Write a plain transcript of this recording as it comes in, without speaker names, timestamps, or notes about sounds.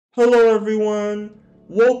Hello everyone!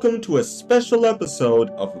 Welcome to a special episode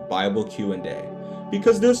of Bible Q&A,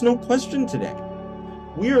 because there's no question today.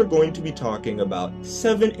 We are going to be talking about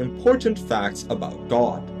 7 important facts about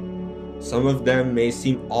God. Some of them may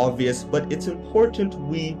seem obvious, but it's important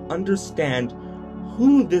we understand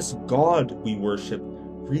who this God we worship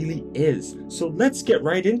really is. So let's get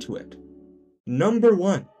right into it. Number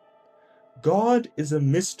 1. God is a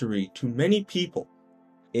mystery to many people.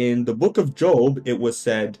 In the book of Job, it was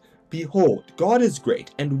said, "Behold, God is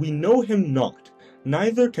great, and we know him not,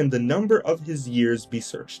 neither can the number of his years be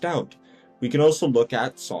searched out." We can also look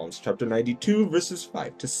at Psalms chapter 92, verses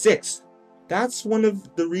 5 to 6. That's one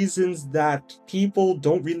of the reasons that people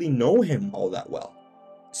don't really know him all that well.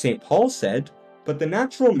 St. Paul said, "But the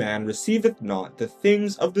natural man receiveth not the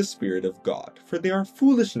things of the Spirit of God, for they are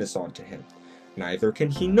foolishness unto him. Neither can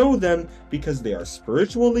he know them, because they are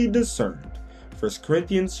spiritually discerned." 1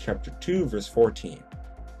 Corinthians chapter 2, verse 14.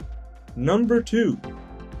 Number 2.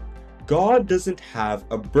 God doesn't have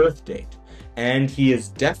a birth date, and he is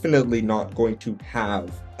definitely not going to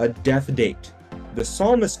have a death date. The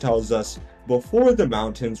psalmist tells us, "Before the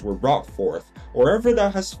mountains were brought forth, or ever thou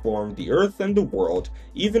hast formed the earth and the world,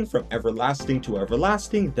 even from everlasting to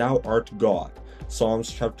everlasting, thou art God." Psalms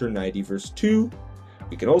chapter 90, verse 2.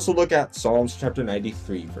 We can also look at Psalms chapter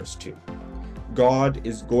 93, verse 2. God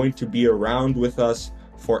is going to be around with us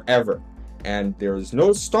forever, and there is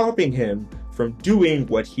no stopping him from doing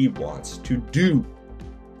what he wants to do.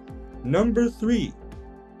 Number 3.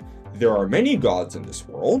 There are many gods in this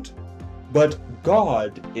world, but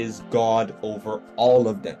God is God over all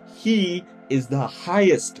of them. He is the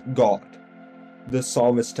highest God. The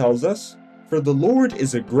psalmist tells us, "For the Lord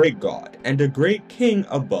is a great God, and a great King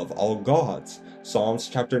above all gods." Psalms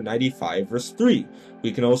chapter 95, verse 3.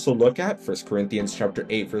 We can also look at 1 Corinthians chapter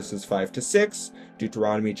 8, verses 5 to 6,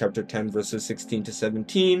 Deuteronomy chapter 10, verses 16 to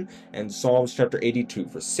 17, and Psalms chapter 82,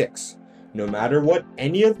 verse 6. No matter what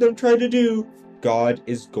any of them try to do, God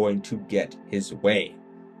is going to get his way.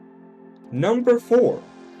 Number 4.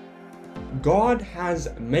 God has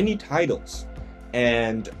many titles,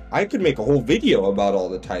 and I could make a whole video about all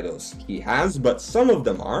the titles he has, but some of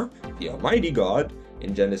them are the Almighty God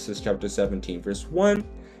in Genesis chapter 17, verse 1,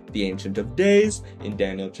 the Ancient of Days in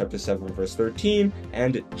Daniel chapter 7, verse 13,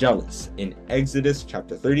 and Jealous in Exodus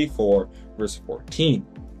chapter 34, verse 14.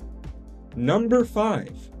 Number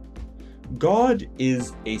 5. God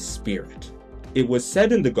is a spirit. It was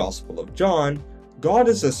said in the Gospel of John, "God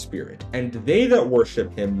is a spirit, and they that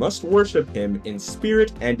worship him must worship him in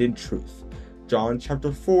spirit and in truth." John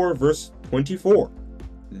chapter 4, verse 24.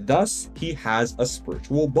 Thus, he has a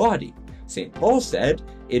spiritual body. St. Paul said,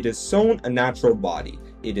 "It is sown a natural body,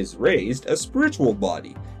 it is raised a spiritual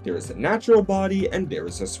body. There is a natural body and there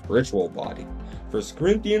is a spiritual body." 1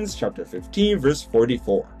 Corinthians chapter 15, verse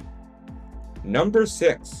 44. Number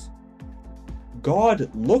 6. God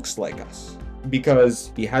looks like us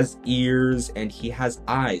because he has ears and he has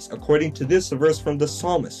eyes, according to this verse from the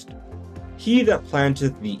psalmist. "He that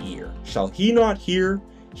planteth the ear, shall he not hear?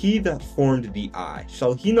 He that formed the eye,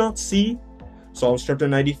 shall he not see?" Psalms chapter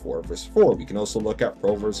 94, verse 4. We can also look at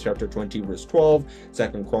Proverbs chapter 20, verse 12,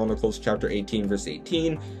 2 Chronicles chapter 18, verse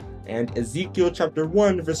 18, and Ezekiel chapter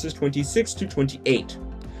 1, verses 26 to 28.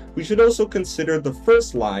 We should also consider the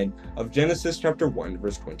first line of Genesis chapter 1,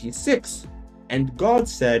 verse 26. "And God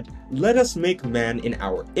said, Let us make man in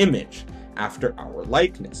our image, after our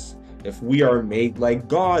likeness." If we are made like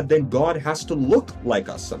God, then God has to look like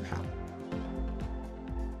us somehow.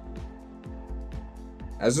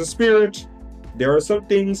 As a spirit, there are some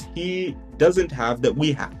things he doesn't have that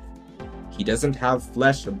we have. He doesn't have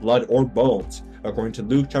flesh, blood, or bones, according to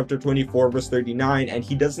Luke chapter 24, verse 39, and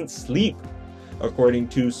he doesn't sleep, according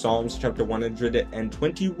to Psalms chapter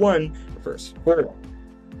 121, verse 4.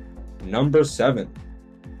 Number 7.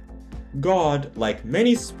 God, like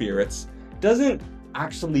many spirits, doesn't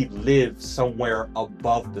actually live somewhere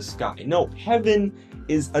above the sky. No, heaven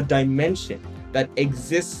is a dimension that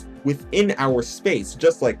exists within our space,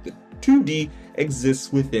 just like the 2D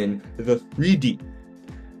exists within the 3D.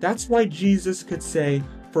 That's why Jesus could say,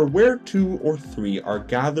 "For where 2 or 3 are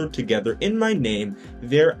gathered together in my name,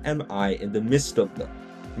 there am I in the midst of them."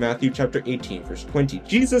 Matthew chapter 18, verse 20.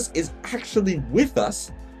 Jesus is actually with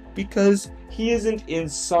us because he isn't in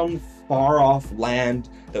some far-off land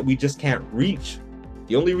that we just can't reach.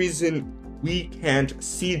 The only reason we can't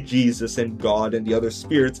see Jesus and God and the other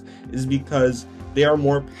spirits is because they are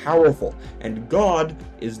more powerful, and God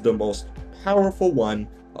is the most powerful one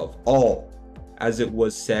of all. As it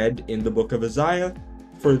was said in the book of Isaiah,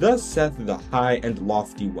 "For thus saith the high and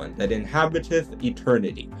lofty one that inhabiteth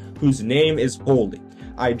eternity, whose name is holy.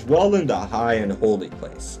 I dwell in the high and holy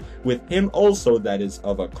place, with him also that is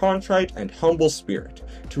of a contrite and humble spirit,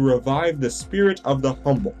 to revive the spirit of the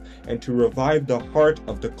humble, and to revive the heart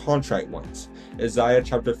of the contrite ones. Isaiah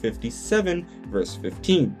chapter 57, verse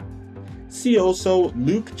 15. See also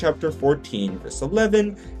Luke chapter 14, verse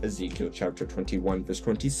 11, Ezekiel chapter 21, verse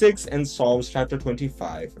 26, and Psalms chapter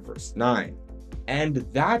 25, verse 9. And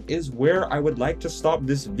that is where I would like to stop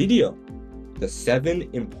this video. The 7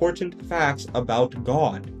 important facts about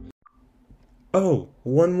God. Oh,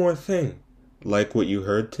 one more thing. Like what you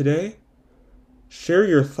heard today? Share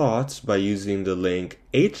your thoughts by using the link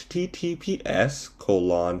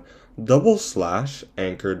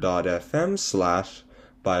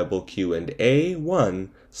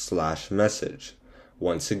https://anchor.fm/BibleQ&A1/message.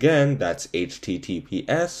 Once again, that's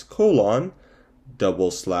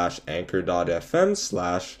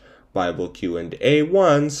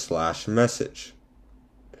https://anchor.fm/BibleQ&A1/message.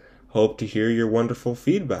 Hope to hear your wonderful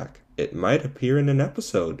feedback. It might appear in an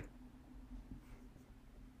episode.